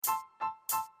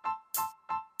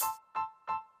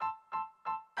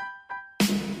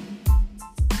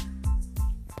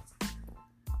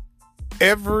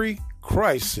Every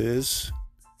crisis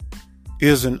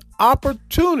is an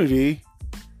opportunity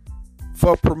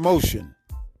for promotion.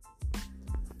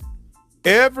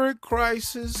 Every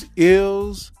crisis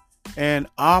is an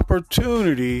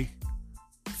opportunity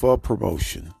for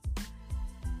promotion.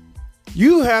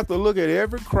 You have to look at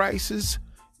every crisis,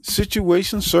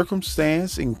 situation,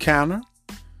 circumstance, encounter,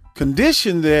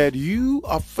 condition that you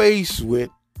are faced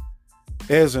with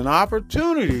as an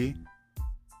opportunity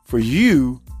for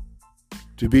you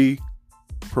to be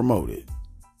promoted.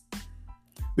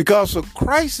 Because a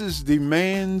crisis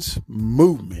demands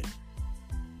movement.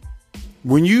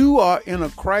 When you are in a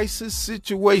crisis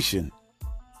situation,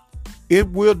 it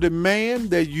will demand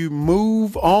that you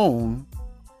move on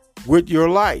with your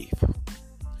life.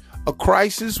 A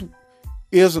crisis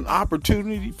is an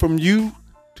opportunity from you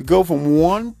to go from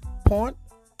one point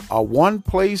or one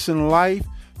place in life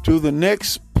to the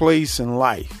next place in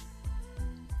life.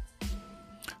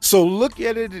 So look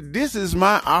at it. This is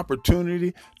my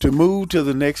opportunity to move to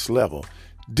the next level.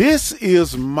 This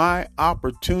is my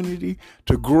opportunity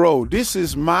to grow. This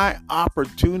is my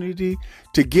opportunity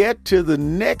to get to the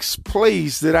next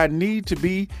place that I need to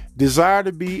be, desire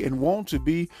to be, and want to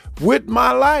be with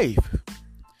my life.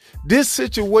 This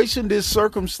situation, this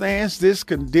circumstance, this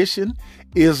condition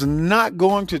is not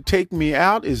going to take me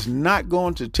out, is not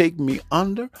going to take me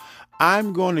under.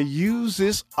 I'm going to use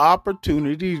this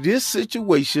opportunity, this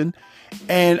situation,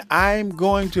 and I'm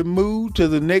going to move to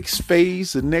the next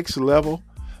phase, the next level,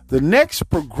 the next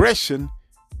progression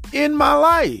in my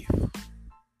life.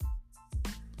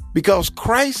 Because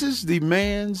crisis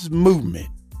demands movement.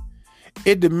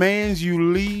 It demands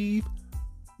you leave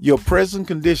your present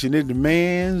condition. It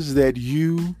demands that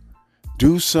you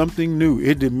do something new.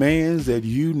 It demands that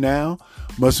you now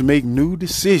must make new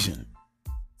decisions.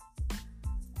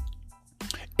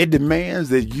 It demands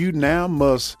that you now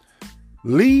must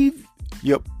leave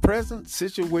your present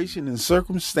situation and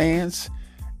circumstance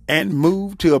and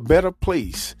move to a better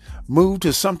place, move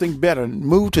to something better,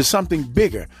 move to something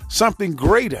bigger, something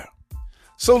greater.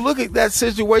 So look at that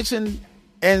situation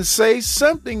and say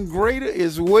something greater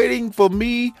is waiting for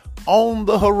me on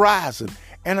the horizon.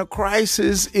 And a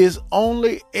crisis is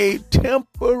only a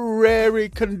temporary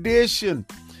condition.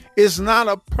 It's not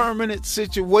a permanent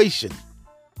situation.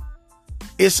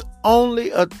 It's only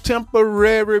a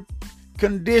temporary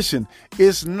condition.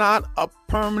 It's not a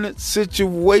permanent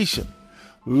situation.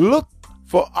 Look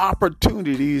for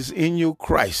opportunities in your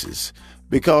crisis,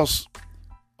 because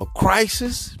a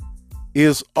crisis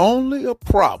is only a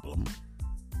problem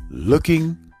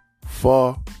looking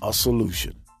for a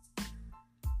solution.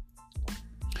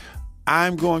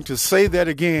 I'm going to say that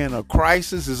again. A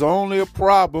crisis is only a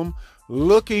problem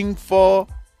looking for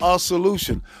a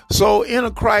solution. So in a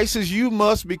crisis, you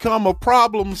must become a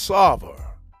problem solver,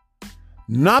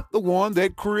 not the one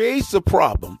that creates the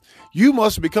problem. You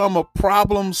must become a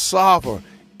problem solver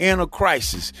in a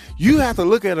crisis. You have to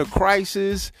look at a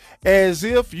crisis as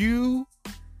if you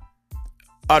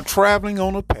are traveling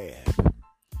on a path.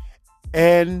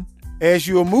 And as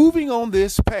you're moving on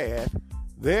this path,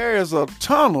 there is a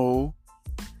tunnel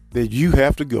that you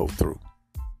have to go through.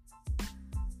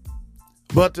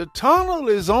 But the tunnel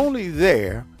is only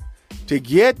there to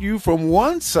get you from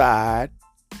one side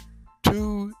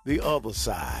to the other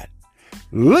side.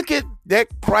 Look at that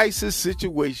crisis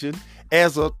situation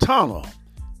as a tunnel.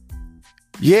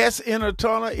 Yes, in a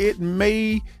tunnel, it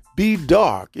may be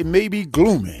dark. It may be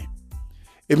gloomy.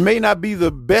 It may not be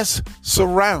the best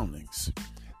surroundings.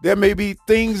 There may be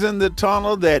things in the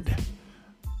tunnel that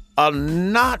are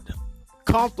not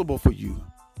comfortable for you.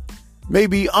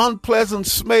 Maybe unpleasant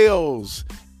smells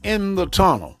in the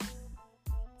tunnel.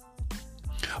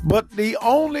 But the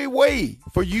only way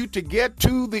for you to get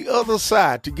to the other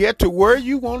side, to get to where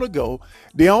you want to go,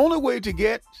 the only way to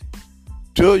get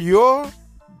to your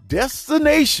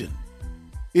destination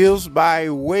is by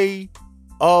way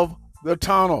of the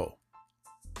tunnel.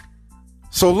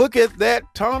 So look at that.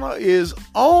 Tunnel is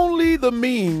only the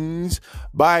means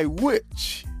by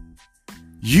which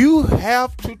you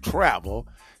have to travel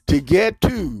to get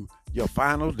to your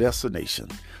final destination.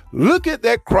 Look at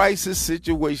that crisis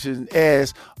situation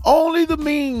as only the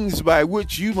means by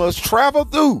which you must travel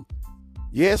through.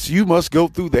 Yes, you must go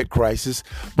through that crisis,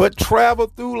 but travel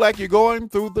through like you're going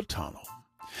through the tunnel.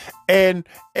 And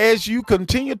as you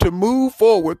continue to move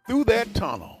forward through that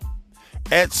tunnel,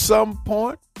 at some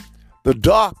point, the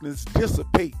darkness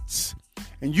dissipates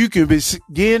and you can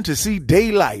begin to see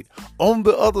daylight on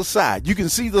the other side. You can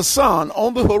see the sun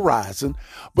on the horizon,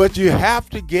 but you have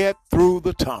to get through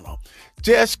the tunnel.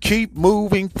 Just keep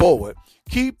moving forward.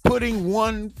 Keep putting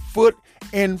one foot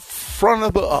in front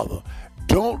of the other.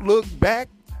 Don't look back.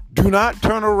 Do not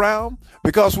turn around,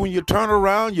 because when you turn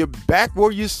around, you're back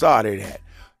where you started at.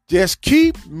 Just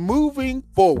keep moving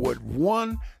forward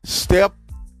one step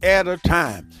at a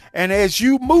time. And as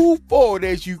you move forward,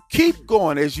 as you keep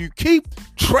going, as you keep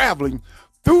traveling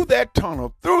through that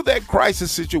tunnel, through that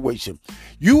crisis situation,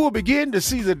 you will begin to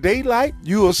see the daylight.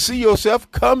 You will see yourself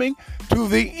coming to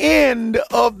the end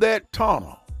of that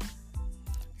tunnel.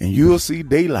 And you'll see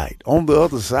daylight on the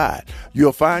other side.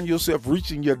 You'll find yourself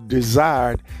reaching your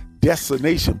desired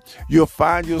destination. You'll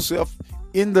find yourself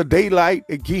in the daylight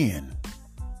again.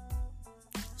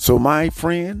 So, my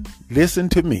friend, listen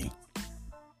to me.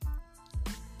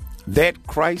 That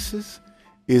crisis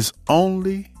is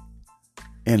only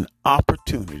an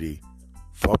opportunity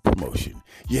for promotion.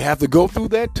 You have to go through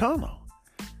that tunnel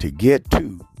to get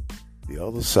to the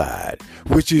other side,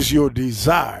 which is your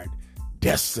desired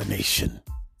destination.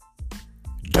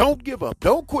 Don't give up.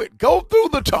 Don't quit. Go through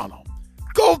the tunnel.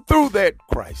 Go through that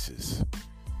crisis,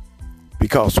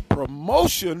 because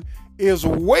promotion is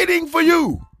waiting for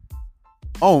you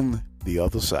on the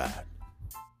other side.